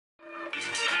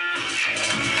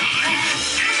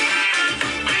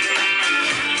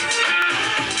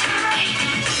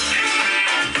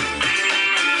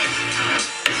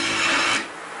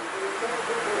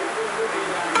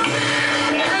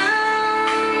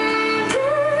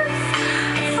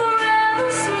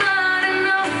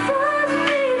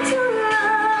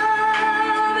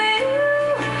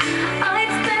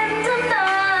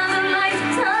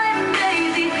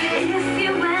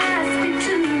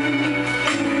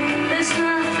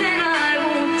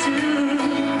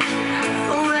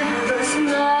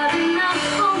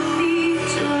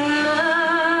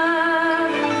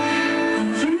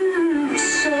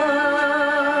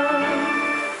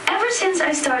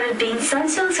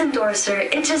Sunsilk's endorser,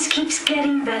 it just keeps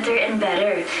getting better and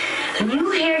better.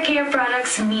 New hair care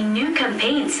products mean new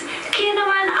campaigns. Kaya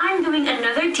naman, I'm doing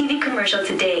another TV commercial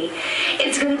today.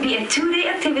 It's gonna be a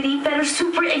 2-day activity pero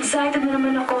super excited na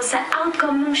naman ako sa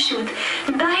outcome ng shoot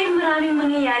dahil maraming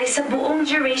mangyayari sa buong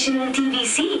duration ng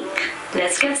TVC.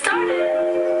 Let's get started!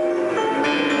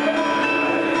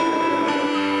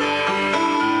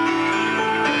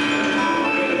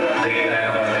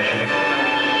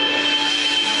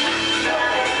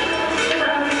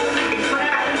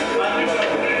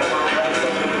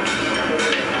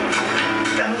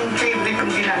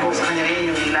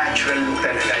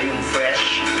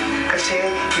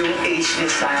 Yung age ni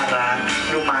Sarah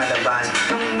lumalabas.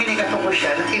 Nung minikato ko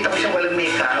siya, nakita ko siya walang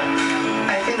makeup.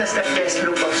 I think that's the best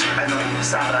look of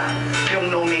Sarah.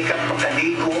 Yung no makeup,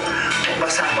 pagkaligo,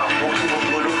 basa pa ang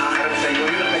buto-buto, haharap sa'yo.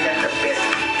 Yun ang kanya the best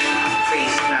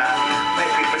face na may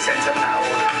represent sa tao.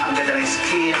 Ang ganda ng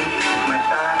skin,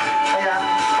 mata. Kaya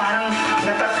parang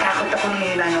natatakot ako nung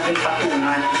hinang akong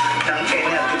patungan ng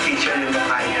any artificial yung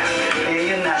mukha niya. Kaya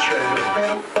yung natural look.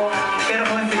 Pero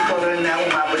kung yung pictorial na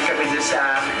umabot kami dun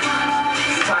sa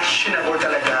fashionable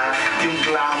talaga, yung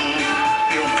glam,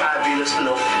 yung fabulous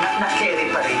look, na-carry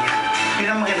pa rin niya. Yun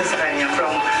ang maganda sa kanya,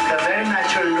 from the very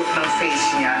natural look ng face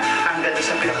niya, hanggang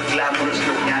sa pinaka-glamorous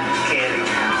look niya, carry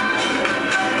niya.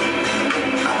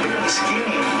 Yung skin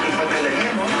eh, iba talaga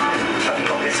yan, no?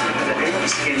 Pag-progress mo talaga, yung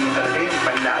skin mo talaga, yung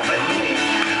panlaban mo eh.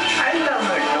 I love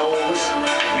her nose,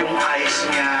 yung eyes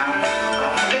niya,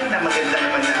 maganda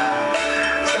naman na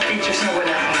sa pictures niya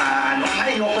wala kang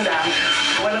ayoko lang,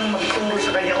 walang magturo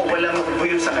sa kanya o walang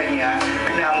magbuyo sa kanya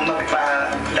na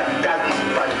magpadagdag,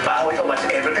 magpagpawit o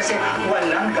whatever kasi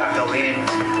walang gagawin.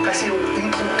 Kasi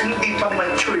hindi pa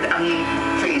matured ang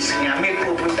face niya, may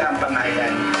pupunta ang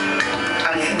pangalan.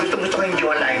 Ang gusto ko yung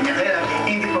jawline niya, kaya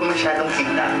hindi pa masyadong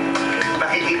kita.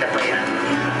 Makikita pa yan.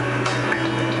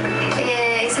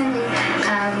 Isang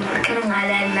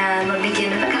karangalan na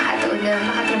mabigyan ng pagkakataon na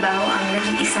makatrabaho ang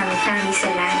nag-iisang family sa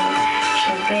langit.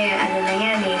 Siyempre, ano na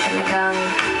yan eh, talagang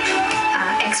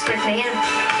expert na yan.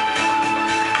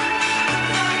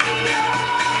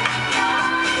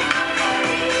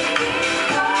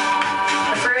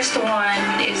 The first one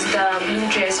is the blue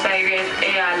dress by Red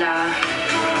Ayala,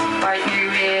 partner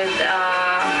with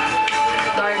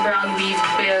dark brown weave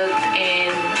belt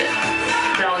and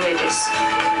brown wedges,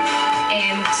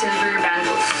 and silver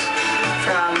bangles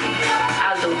from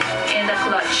Aldo, and a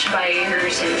clutch by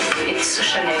herself. It's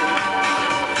Chanel.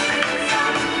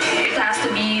 It has to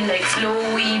be like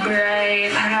flowy,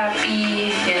 bright,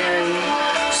 happy, and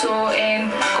so, and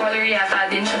color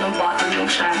yata din siya ng bottle ng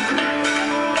shampoo.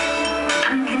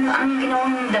 Ang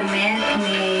ginawang damit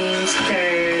ni Mr.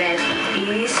 Red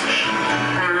is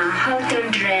halter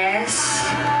dress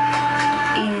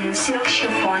in silk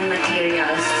chiffon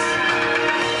materials.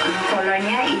 Ang color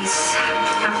niya is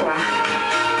aqua.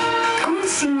 Kung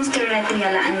si Mr. Red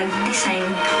Ayala ang nag-design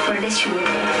for the shoot,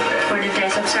 for the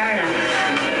dress of Sarah,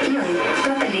 yun,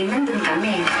 totally, nandun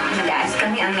kami.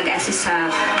 Ang nag-assist sa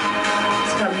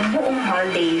buong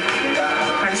holiday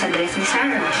para sa dress ni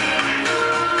Sarah.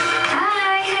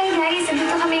 Hi guys!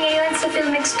 Nandito kami ngayon sa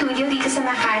Filmex Studio dito sa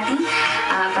Makati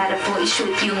para po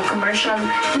i-shoot yung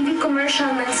TV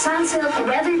commercial ng Sunsilk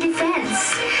Weather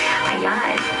Defense.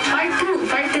 Ayan. Part 2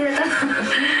 na to.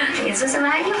 Ayan, so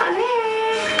samahan niyo kami.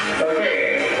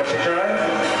 Okay, position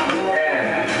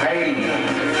and hiding.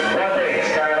 One take,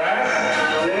 start last.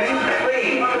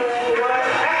 3, 2,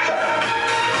 1, action!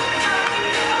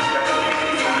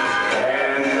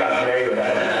 And cut, very good.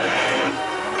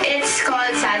 It's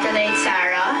called Satellite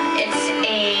Sarah.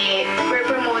 We're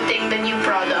promoting the new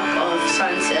product of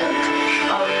Sunsilk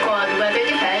called Weather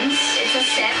Defense. It's a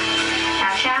set.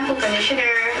 Has shampoo,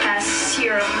 conditioner, has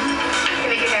serum to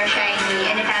make your hair shiny,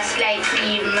 and it has light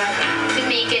cream to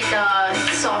make it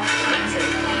soft and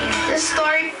silky. The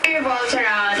story revolves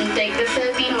around like the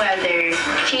Philippine weather.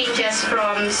 Changes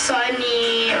from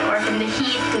sunny or from the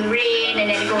heat to rain, and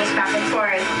then it goes back and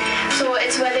forth. So So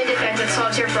it's weather depends. It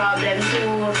solves your problem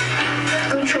to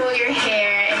control your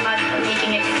hair and not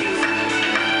making it free.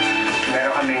 Meron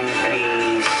kaming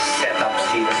 3 setups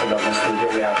dito sa loob ng studio.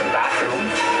 We have the bathroom,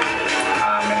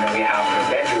 and then we have the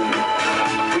bedroom.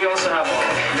 We also have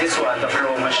this one, the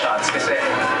chroma shots, kasi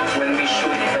when we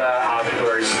shoot the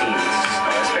outdoor scenes,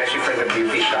 especially for the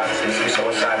beauty shots, gusto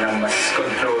ko sana mas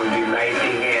control the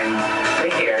lighting and the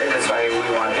hair. That's why we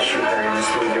want to shoot her in the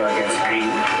studio against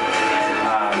green.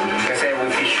 Kasi if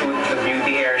we shoot the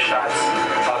beauty hair shots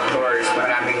outdoors,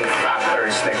 maraming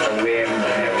factors like the wind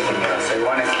and everything else. So we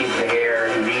want to keep the hair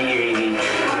really, really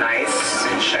nice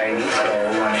and shiny, so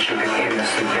we want to shoot it in the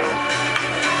studio.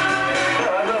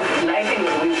 Lighting,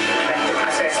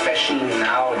 kasi especially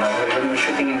now, no, when we're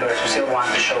shooting indoors, we still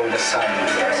want to show the sun.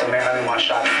 So meron mga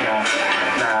shots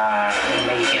na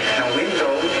may hint ng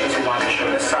window, because we want to show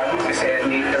the sun. Kasi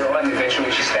later on,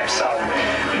 eventually she steps out,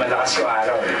 malakas yung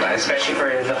araw, diba? Especially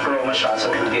for the chroma shots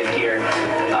that we did here,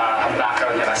 ang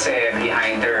background niya kasi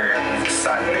behind her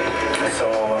sun.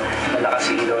 So malakas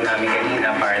yung ilaw namin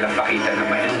kanina para lang pakita na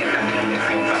mainit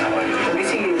yung panahon. So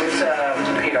basically, this,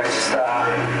 it's just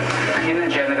yun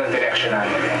ang general direction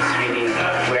namin. It's really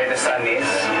where the sun is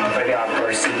for the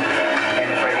outdoor scene. And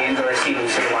for the indoor scene, we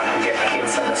still want to get the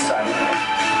kids on the sun.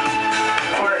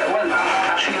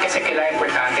 Actually kasi kailangan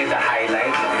importante, the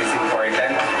highlight is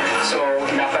important. So,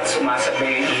 dapat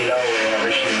sumasabay yung ilaw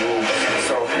whenever she moves.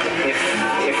 So,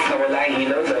 if nawala yung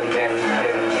ilaw doon, then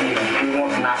we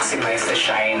won't maximize the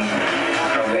shine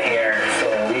of the hair.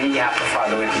 So, we really have to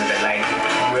follow it with the light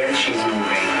when she's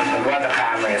moving and while the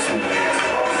camera is moving as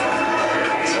well.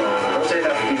 So, those are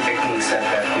the few techniques that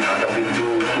we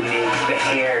do to make the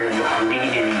hair look really,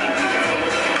 really good.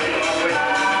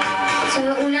 So,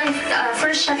 yung unang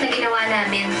first shot na ginawa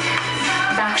namin,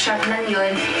 back shot lang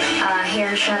yun,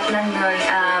 hair shot lang yun,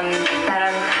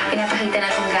 parang pinapakita na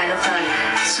kung gaano ka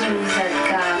smooth at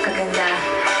kaganda.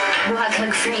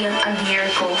 Buhag-free ang hair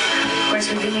ko. Of course,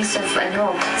 with the use of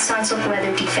Sunsilk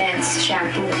Weather Defense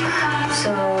shampoo.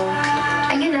 So,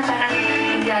 ayun na, parang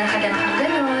bigla ka na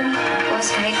nakaganon. Tapos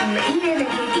kahit mainit,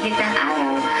 nag-init ng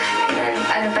araw,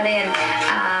 ano pa rin,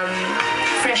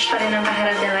 fresh pa rin ang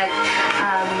pakiramdam at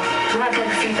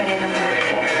buhag-free pa rin ang buhok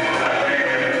ko.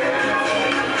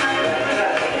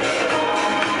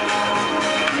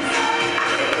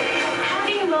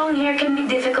 Hair can be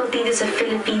difficult dito sa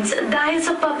Philippines dahil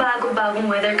sa pabago-bagong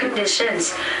weather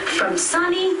conditions, from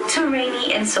sunny to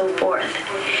rainy and so forth.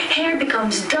 Hair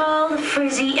becomes dull,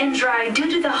 frizzy, and dry due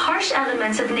to the harsh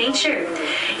elements of nature.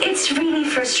 It's really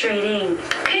frustrating.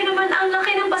 Kaya naman ang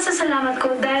laki ng pasasalamat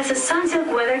ko dahil sa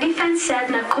Sunsilk Weather Defense set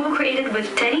na co-created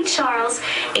with Teddy Charles,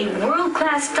 a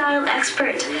world-class style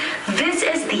expert. This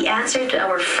is the answer to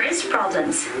our frizz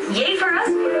problems. Yay for us!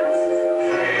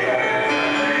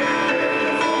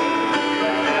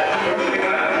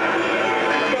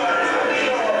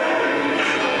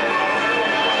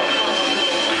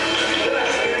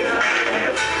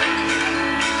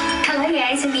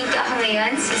 Nandito ako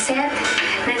ngayon sa set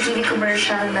ng TV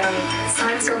commercial ng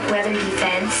Sunsilk Weather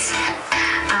Defense.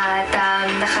 At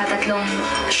nakatatlong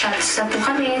shots na po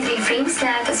kami, 3 frames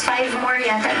na, tapos 5 more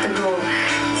yata to go.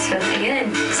 So,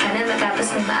 ayun. Sana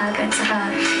matapos ng maaga at saka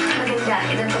maganda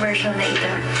itong commercial na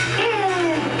ito. Yeah!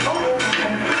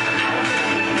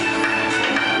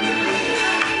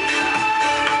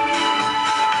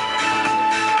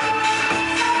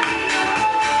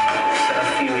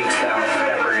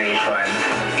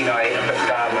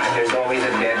 There's always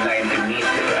a deadline to meet,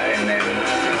 and then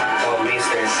always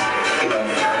there's,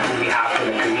 we have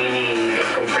to really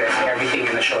compress everything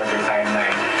in a shorter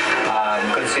timeline.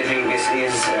 Considering this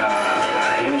is a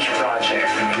huge project,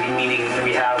 meaning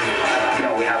we have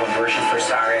a version for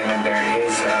Sarah, and then there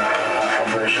is a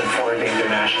version for the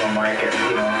international market.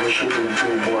 We're shooting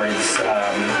 2 boards, in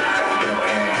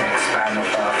a span of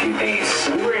a few days.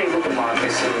 So we were able to mount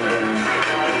this in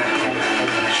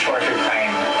a shorter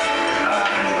time.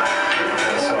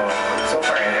 So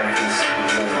far, everything's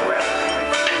moving well.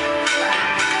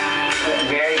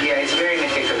 It's very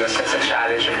meticulous. That's a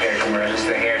challenge of hair commercials.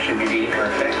 The hair should be really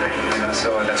perfect.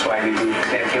 So that's why we do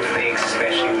plenty of takes,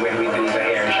 especially when we do the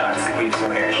hair shots, the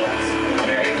beautiful hair shots.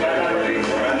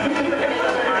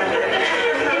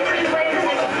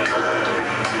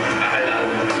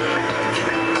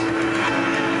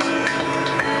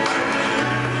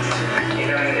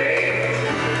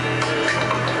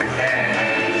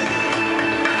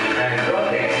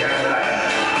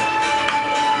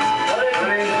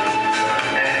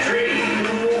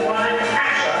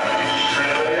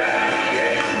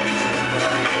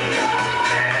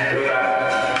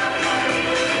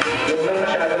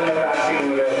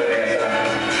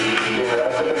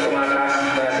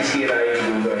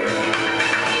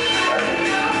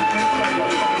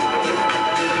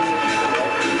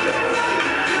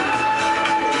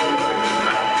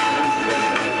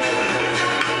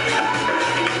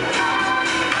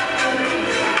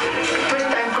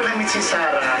 si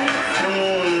Sarah,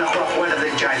 nung nakuha ko one of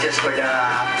the judges for the,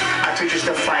 which is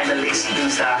the finalist dun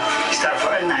sa Star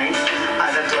for a Night,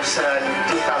 that was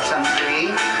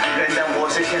 2003. Ganda ang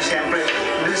boses niya, siyempre.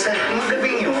 Dun sa, nung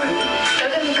gabing yun,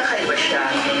 talagang kakaiba siya.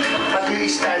 Pati yung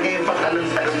style niya, yung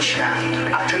pagtalon-talon siya.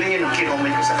 Actually, yun,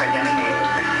 kinoment ko sa kanya nun eh.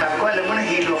 Sabi ko, alam mo,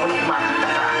 nahilo ako nung kumakanta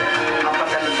ka.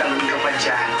 Mapatalon-talon ka pa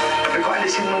dyan. Sabi ko,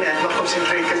 alisin mo na yan,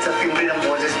 mag-concentrate ka sa timbre ng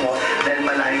boses mo dahil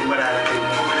malayo mararating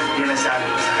mo. Yun ang sabi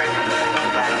ko sa kanya.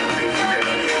 Parang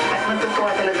at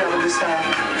natutuwa talaga ako doon sa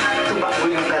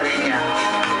tumakbo yung karir niya.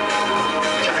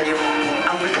 Tsaka yung,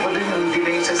 ang gusto ko doon yung hindi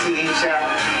na yung sa singing siya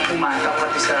umata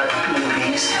pati sa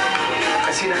movies.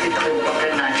 Kasi nakita ko yung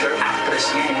pagka-natural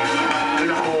actress niya eh.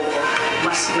 Doon ako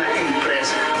mas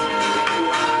na-impress.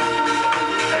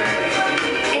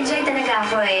 Enjoy talaga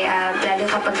ako eh. Lalo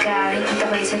kapag nakikita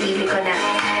ko yung sarili ko na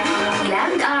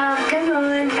glammed up,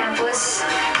 ganun. Tapos,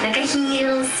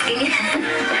 naka-heels, ganyan.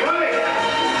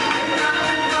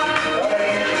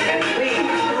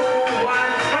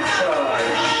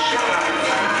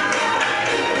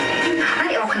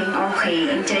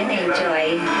 Okay, enjoy na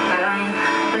enjoy. Parang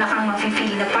wala kang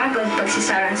mafe-feel na pagod pag si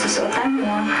Sarah ang susuotan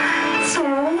mo. So,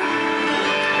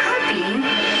 happy.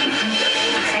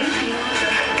 Exciting.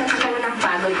 Nakakaroon ng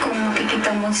pagod kung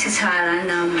makikita mo si Sarah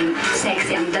na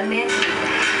sexy ang damit.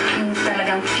 Yung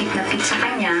talagang fit na fit sa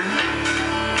kanya.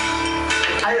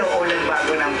 Ay, oo,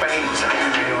 nagbago ng paningin sa kanya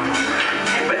ngayon.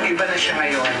 Iba na siya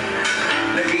ngayon.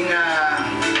 Naging,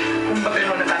 kumbaga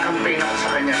nung nakakampaign ako sa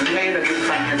kanya, ngayon naging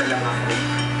fan niya na lang ako.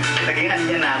 Naging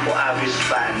anya na ako, avis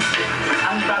fan.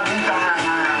 Ang bagong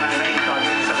kahanga-hanga na ito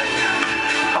sa kanya,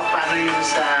 paano yung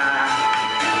sa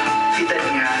edad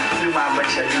niya, lumaban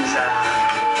siya dun sa,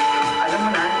 alam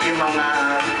mo na, yung mga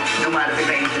dumarating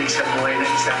na intrigue sa buhay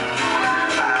ng isang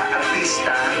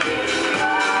artista.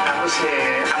 Tapos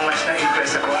ang mas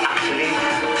na-impress ako, actually,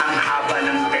 ang haba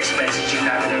ng text messaging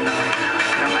namin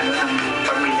ng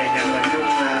pamilya niya. Yung,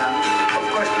 of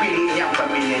course, piliin niya ang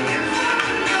pamilya niya.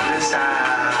 Dun sa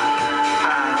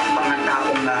mga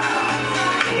taong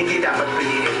hindi dapat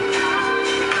piliin.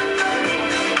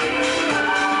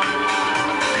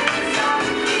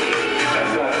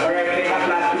 Alright, we have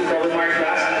last two double mark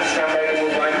last. Stand by to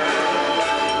move on.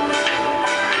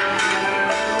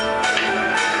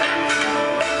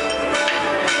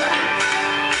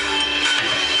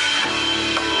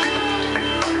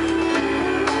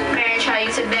 Kaya siya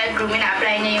yung sa bedroom,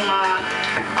 ina-apply niya yung mga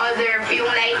yung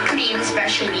light cream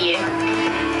especially.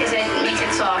 Kasi it makes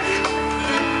it soft.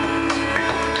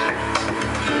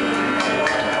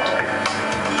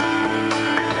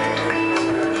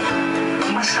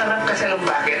 Masarap kasi alam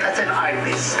bakit, as an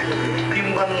artist,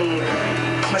 yung bang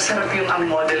masarap yung ang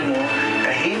model mo,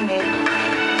 tahimik,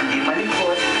 hindi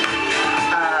malikot,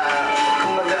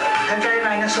 kumbaga, kagaya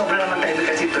na niya, sobrang naman tayo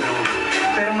kasi tulog.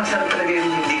 Pero masarap talaga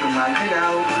yung hindi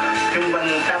gumagalaw, yung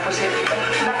bang, tapos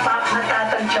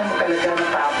natatansya mo talaga,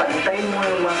 napapantay mo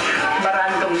yung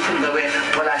marami kang gusto gawin.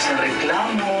 Wala siyang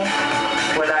reklamo,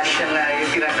 wala siyang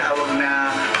yung tinatawag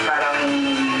na parang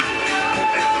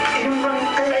yung bang,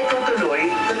 kaya ikaw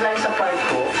tuloy sa part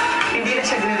ko, hindi na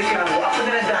siya ginireklamo. Ako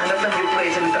na naghahanap ng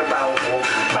depression ng trabaho ko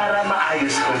para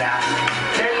maayos ko na.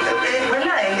 Dahil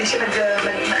wala hindi siya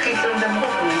nakikiramdam ko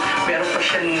kung meron pa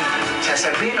siyang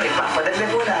sasabihin o ipapadagdag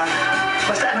ko na.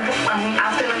 Basta ano po,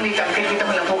 after ng makeup, kikita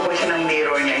mo lang po siya ng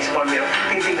mirror niya, small mirror,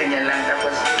 titignan niya lang,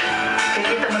 tapos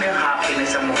kikita mo na yung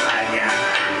happiness sa mukha niya.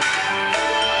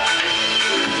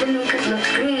 The look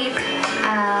looks great.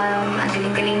 Ang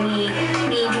galing-galing ni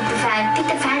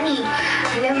Tita Fanny.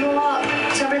 Alam mo,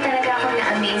 sobra talaga ako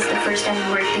na-amaze the first time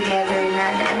we worked together.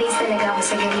 Na-amaze talaga ako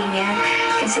sa galing niya.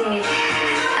 Kasi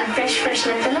ang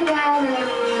fresh-fresh lang talaga ng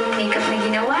makeup na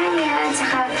ginawa niya. At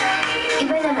saka,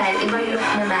 iba naman, ibang look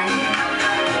naman.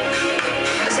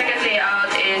 The second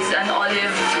layout is an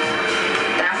olive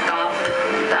tank top,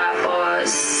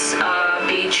 tapos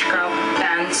beige crop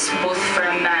pants, both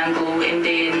from Mango, and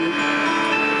then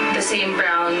the same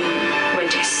brown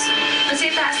wedges.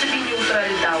 Kasi it has to be neutral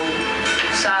daw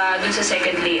dun sa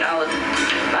second layout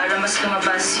para mas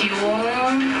lumabas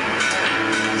yung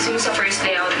sa first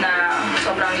layout na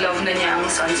sobrang love na niya ang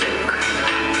Sunsilk.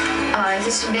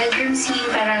 This bedroom scene,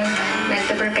 parang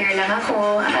nagpa-prepare lang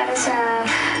ako para sa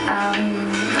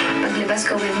paglabas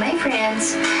ko with my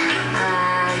friends.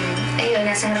 Ayun,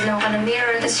 nasa harap lang ako ng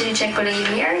mirror, tapos check ko lang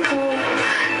yung mirror ko.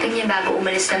 Ganyan bago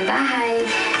umalis ng bahay.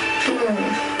 Ganyan.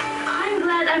 I'm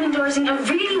glad I'm endorsing a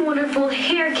really wonderful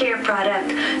hair care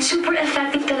product. Super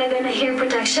effective talaga na hair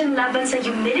protection laban sa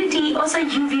humidity o sa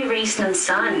UV rays ng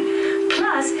sun.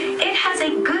 Plus, it has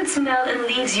a good smell and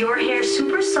leaves your hair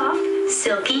super soft,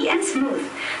 silky, and smooth.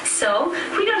 So,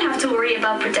 we don't have to worry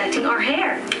about protecting our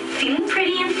hair. Feeling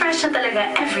pretty and fresh na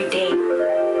talaga every day.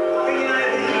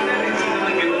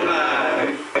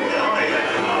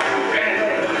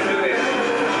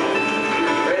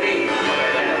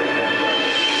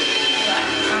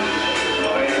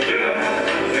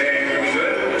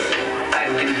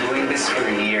 I've been doing this for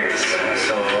years,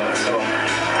 so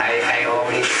I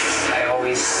always,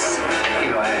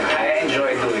 I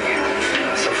enjoy doing it.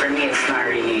 So for me, it's not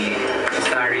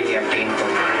really a painful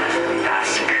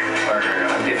task or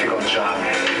a difficult job.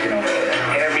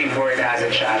 Every board has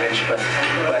a challenge, but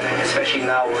especially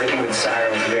now working with Sarah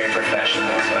was very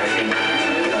professional. So I think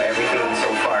everything so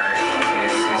far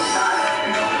is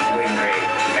doing great.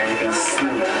 Everything's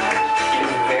smooth.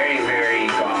 She's very, very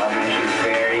calm, and she's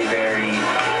very, very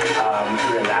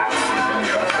relaxed.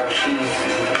 So she's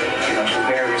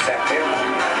very receptive.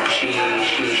 She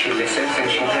listens, and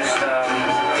she just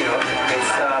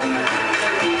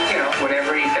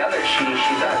whatever you tell her, she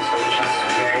does. So which is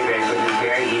very, very good and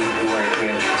very easy to work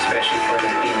with, especially for the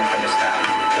team and for the staff.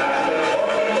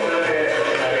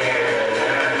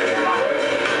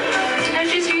 And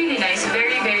she's really nice,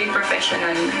 very, very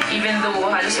professional. Even though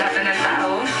halos lahat ng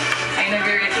tao ay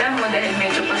nagrereklamo dahil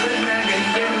medyo pagod na,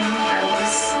 ganyan.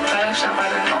 Tapos parang siya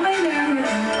okay lang.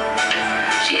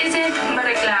 She isn't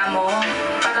mareklamo.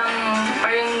 Parang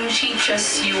she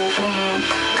trusts you kung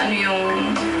ano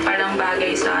yung parang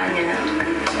bagay sa kanya.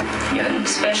 Yun,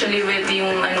 especially with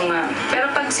yung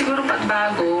Pero siguro pag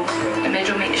bago,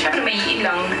 medyo syempre may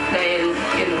ilang dahil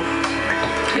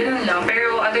ganun lang.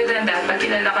 Pero other than that, pag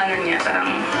kilala ka na niya,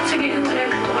 parang sige,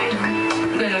 whatever, okay lang.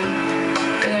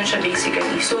 Ganun siya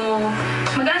basically. So,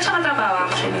 maganda siya katrabaho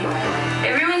actually.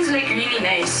 Everyone's really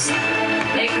nice.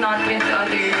 Not with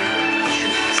other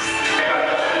shoots.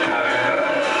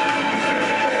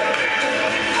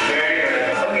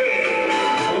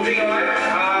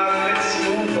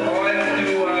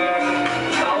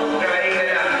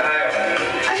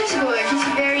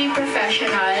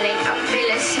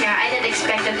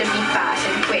 Expected to be fast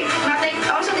and quick. Not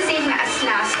also the same as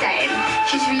last time.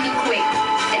 She's really quick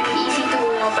and easy to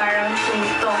parang to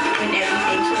talk and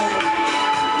everything. So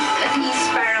at least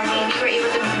parang we were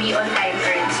able to be on time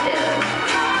for it still.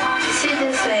 Sid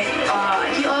is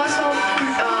he also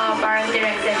parang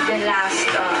directed the last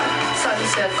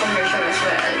Sunsilk commercial as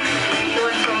well. The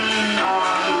one from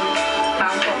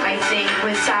Bangkok, I think,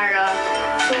 with Sarah.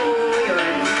 So yun.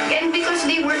 And because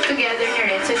they work together na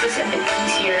rin, so it was a bit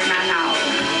easier now.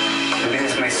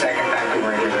 This is my second time to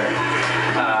work with her.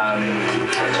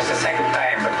 Just the second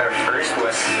time, but our first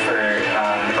was for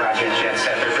Project Jet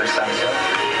Center for Sunsilk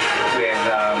with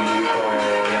Yuko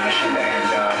Yamashita and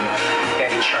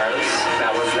Eddie Charles. That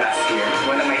was last year.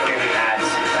 One of my favorite ads,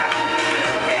 in fact.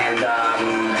 And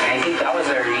I think that was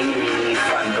a really, really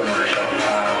fun commercial.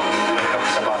 It took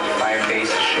us about 5 days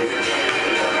to shoot.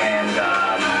 And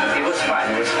it was fun.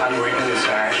 It was fun working with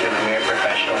Sarah. She was very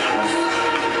professional. She was,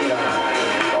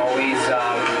 always,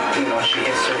 she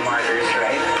hits her markers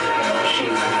right.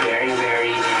 She's very,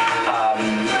 very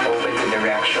open to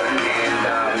direction. And,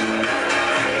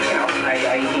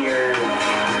 I hear,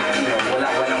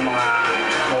 walang mga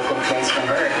no complaints from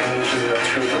her. And she's a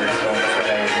trooper. So that's what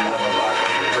I love about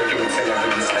working with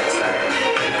celebrities like Sarah.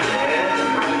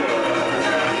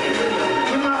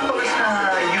 Yung mga colors na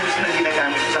use na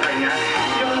ginagamit sa kanya,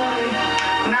 yung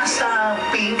nasa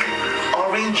pink,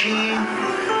 orangey,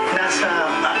 nasa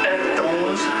earth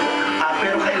tones,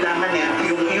 pero kailangan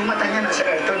yung mata niya nasa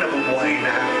earth tone, nabubuhay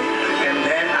na. And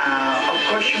then, of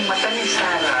course, yung mata ni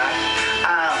Sarah,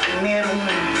 merong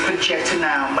projection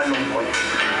na malungkot.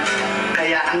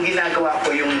 Kaya ang ginagawa ko,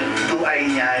 yung two eye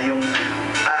niya, yung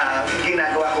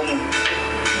ginagawa kong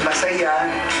masaya,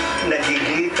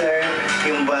 nag-glitter,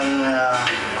 yung bang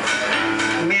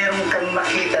meron kang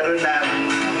makita ron na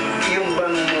yung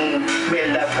bang may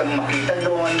love kang makita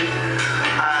doon,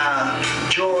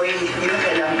 joy, yun ang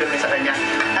kailangan gawin sa kanya.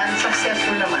 And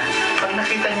successful naman. Pag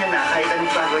nakita niya na, kahit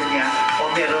anong pagod niya,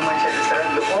 o meron man siya sa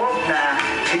loob na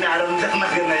dinaramdaman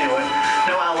niya na yun,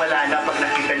 nawawala na pag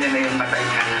nakita niya na yung mata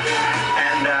niya.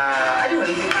 And,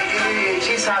 ayun,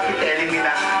 she's happy telling me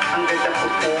na ang ganda ko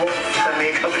po sa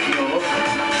makeup niyo.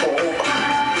 Oo.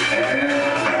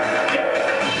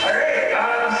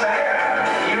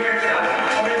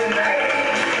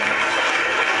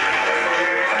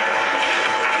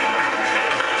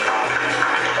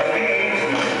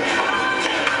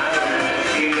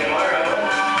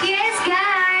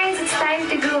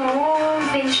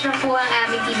 Na po ang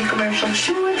aming TV commercial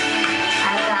shoot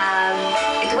at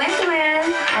it went well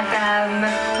at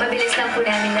mabilis lang po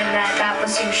namin natapos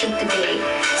shoot today.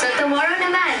 So tomorrow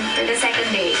naman, for the second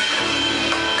day.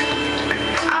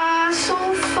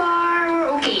 So far,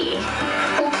 we're okay.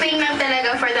 Hoping lang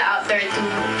talaga for the outdoor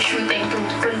shooting to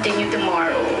continue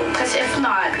tomorrow. Because if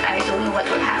not, I don't know what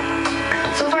will happen.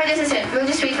 So far, this is it. We'll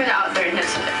just wait for the outdoor and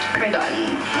that's it. We're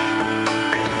done.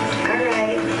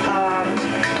 Alright,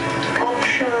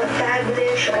 option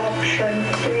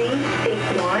 3, take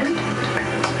 1.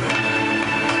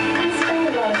 I spend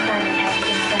a lot of time in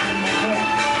editing styling my hair.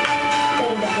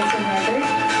 Pero dahil sa weather,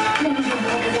 nagiging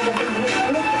buwan ka sa gabi.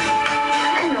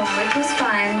 It was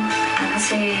fun.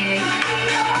 Kasi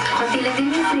konti lang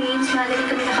din yung frames. Magaling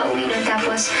kami nakauwi nun.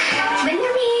 Tapos,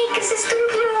 malamig kasi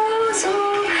studio. So,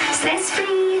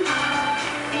 stress-free.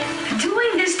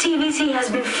 Doing this TVC has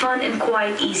been fun and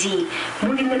quite easy.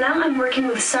 Buti na lang I'm working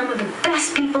with some of the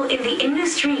best people in the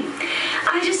industry.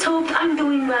 I just hope I'm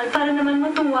doing well para naman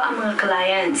matuwa ang mga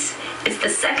clients. It's the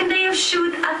second day of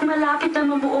shoot at malapit na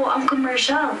mabuo ang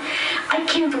commercial. I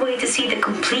can't wait to see the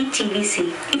complete TVC.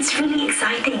 It's really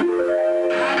exciting.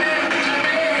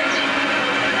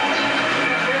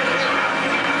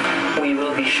 We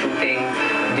will be shooting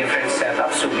different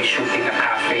setups. We'll be shooting a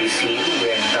cafe scene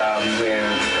with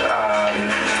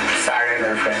Sarah and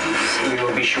her friends. We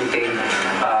will be shooting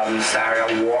Sarah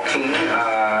walking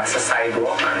sa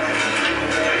sidewalk,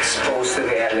 exposed to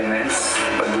the elements,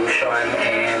 pollution,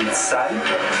 and sun.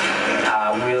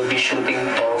 We'll be shooting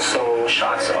also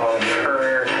shots of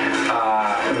her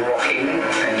walking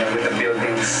and with the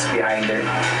buildings behind her.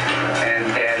 And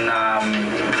then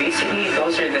basically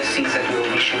those are the scenes that we'll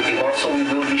be shooting. Also, we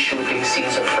will be shooting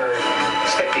scenes of her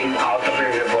stepping out of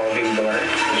her revolving door,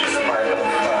 which is part of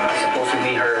supposed to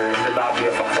be the lobby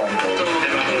of a condo.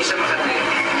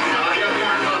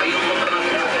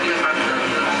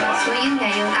 So, yun nga,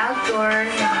 yung outdoor,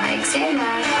 yung mga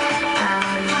eksena.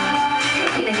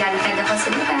 Naglalakad ako sa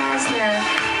labas na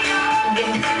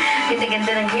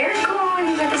ganda-ganda ng hair ko,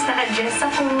 diba? Tapos naka-dress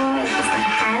ako, tapos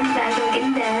naka-handbag, ang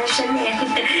ganda, Chanel.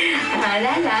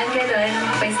 Lang, gano'n.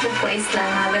 Pwes lang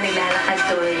habang naglalakad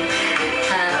doon.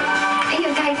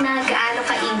 Ayun, kahit na gaano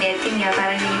ka-init, yun nga,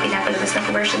 parang yung pinapalabas na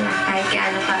commercial na kahit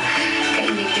gaano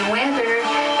ka-init yung weather,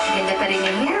 ganda pa rin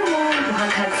yung hair mo,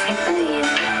 buhag-hag fit pa rin.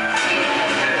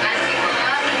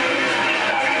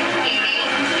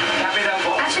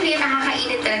 Actually,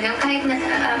 nakakainit talaga. Kahit na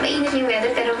mainit yung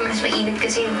weather, pero mas mainit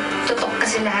kasi tutok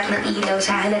kasi lahat ng ilaw.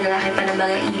 Sa lalaki pa ng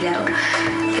mga ilaw.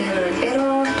 Ganun.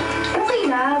 Pero okay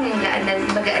lang.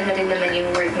 Magaan na rin naman yung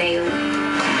work na yun.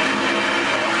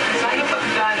 Sana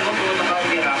pagkaan mo kung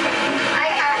nakahirapan.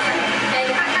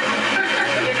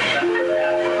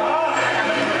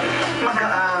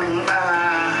 Magaang,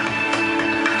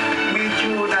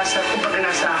 medyo nasa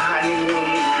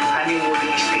honeymoon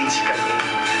stage kami.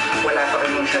 Wala pa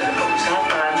rin masyadong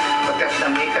pag-usapan. Pagkat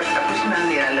ng makeup, tapos na,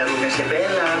 nilalaro na si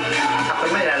Bella. Ako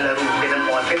na, nilalaro din ang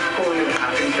outfit ko, yung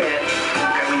aking pet.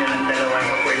 Kami na ng dalawang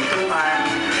magkwentuhan.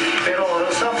 Pero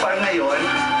so far ngayon,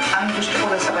 ang gusto ko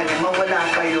lang sa kanya, mawala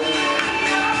pa yung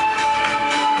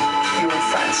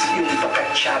fats, yung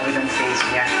pagka-chubby ng face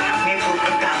niya. May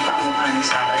pupuntahan pa ang mukha ni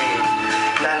Sarah eh.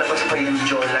 Lalabas pa yung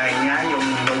jawline niya, yung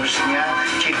nose niya,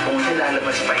 cheekbone niya,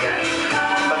 lalabas pa yan.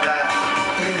 Baka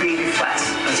yung baby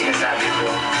fats ang sinasabi ko.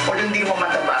 O hindi mo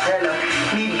mataba, kaya lang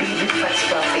may baby fats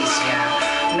pa face niya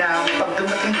na pag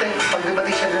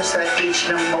dumating siya dun sa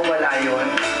age ng mawala yun,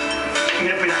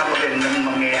 yun ang pinakamagandang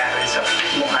mangyayari sa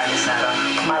mukha ni Sarah.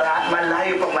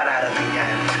 Malayo pang mararating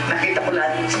yan. Nakita ko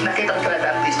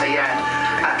talaga artista yan.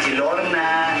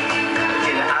 Kilorna,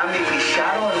 kila Ami, kay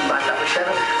Sharon, bata ko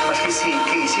Sharon, maski si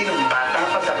Casey, nung bata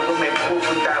pa, sabi ko may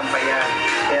pupuntaan pa yan.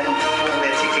 Kaya nung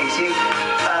pupuntaan si Casey,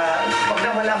 pag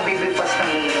nawala ang baby pass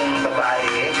ng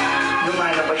babae,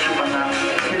 lumalabas yung mga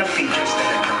features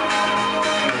talaga.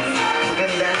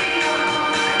 Maganda.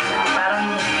 Parang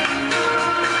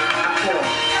ako,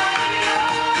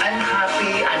 I'm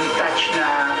happy, I'm touched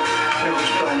na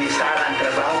nagustuhan ni Sarah ang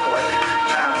trabaho ko.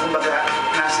 At kumbaga,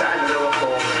 nasa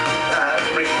ako,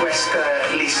 request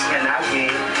list niya lagi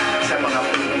sa mga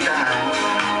pupuntahan.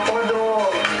 Although,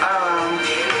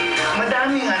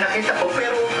 madami nga nakita ko,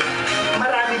 pero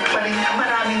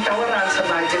maraming tawaran sa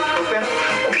budget ko, pero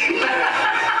okay na.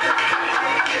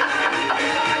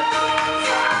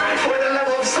 Wala lang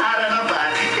ako, Sarah naman,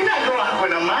 ginagawa ko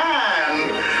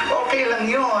naman. Okay lang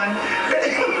yun.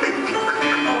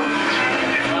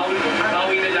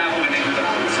 Bawi na lang ako na ito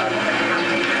sa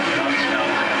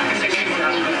kasi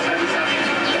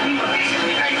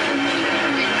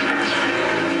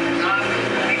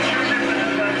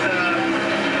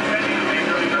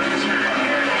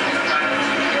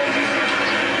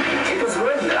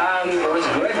It was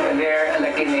good. There,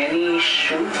 like in any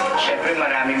shoot, syempre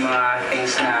maraming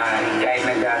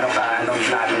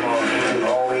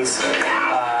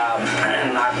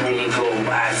really go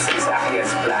as exactly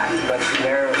as planned. But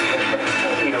the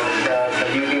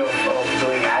beauty of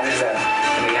doing ads is that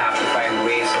we have to find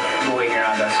ways of going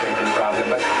around a certain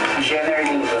problem. But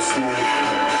generally, it was smooth.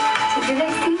 So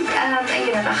Direct Steve,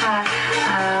 ayun,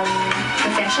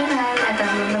 professional at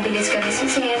mabilis kami sa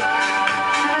set.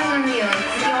 Parang yun,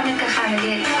 hindi ako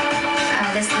nagkakamali.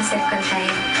 That's the second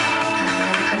time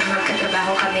na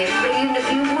magkatrabaho kami. Pero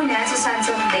yung una, sa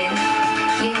Sunsilk din,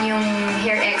 yun yung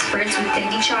hair experts with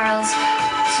Teddy Charles,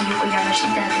 si Yuko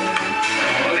Yamashita.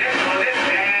 Hold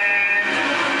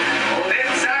it,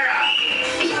 Sarah!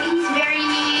 He's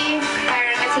very,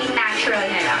 parang kasi natural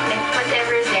na lang. Like,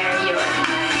 whatever's there, yun.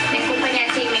 Like, kung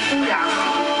panyasay may kulang,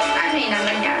 ano yun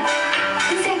naman niya.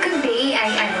 The second day ay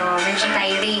medyo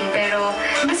tiring, pero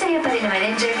masaya pa rin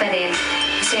naman, enjoy pa rin.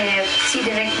 Kasi si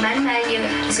Direct Manman, yung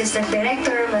assistant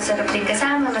director, masarap din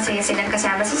kasama, masaya silang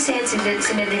kasama sa set,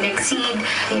 sila Direct Seed,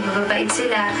 ay mababait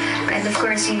sila. And of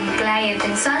course, yung client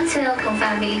ng Sunsilk, yung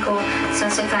family ko,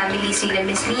 Sunsilk family, sila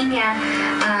Miss Nina.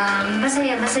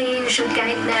 Masaya yung shoot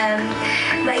kahit na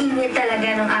mainit talaga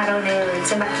nung araw na yun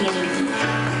sa McKinley.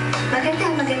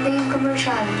 Maganda yung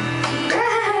commercial.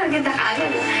 Maganda ka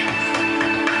agad.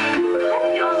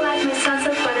 Hope you all like my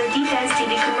Sunsilk Weather Defense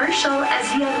TV commercial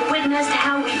as you have witnessed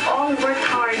how we all worked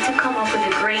hard to come up with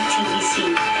a great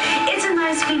TVC. It's a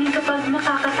nice feeling kapag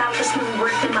makakatapos ng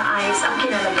work na maayos ang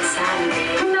kinalabasan.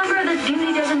 Remember that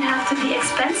beauty doesn't have to be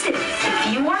expensive.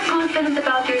 If you are confident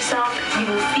about yourself, you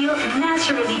will feel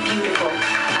naturally beautiful.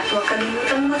 At huwag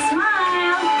kalimutan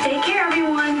mag-smile. Take care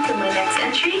everyone. Till my next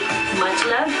entry, much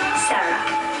love, Sarah.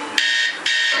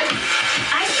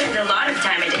 I spend a lot of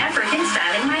time and effort in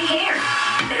styling my hair.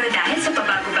 Pero dahil sa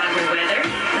pabago-bagong weather,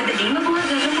 madali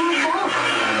mabuhat-buhat ang mga bulb.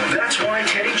 That's why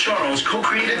Teddy Charles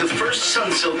co-created the first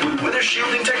Sunsilk with weather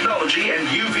shielding technology and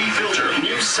UV filter.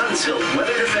 New Sunsilk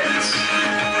Weather Defense.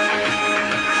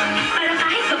 Para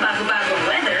kahit pabago-bagong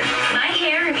weather, my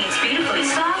hair remains beautifully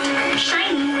soft,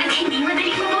 shiny, at hindi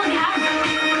madaling mabuhat.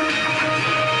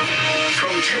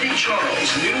 From Teddy Charles,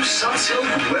 new Sunsilk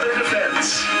Weather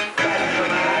Defense.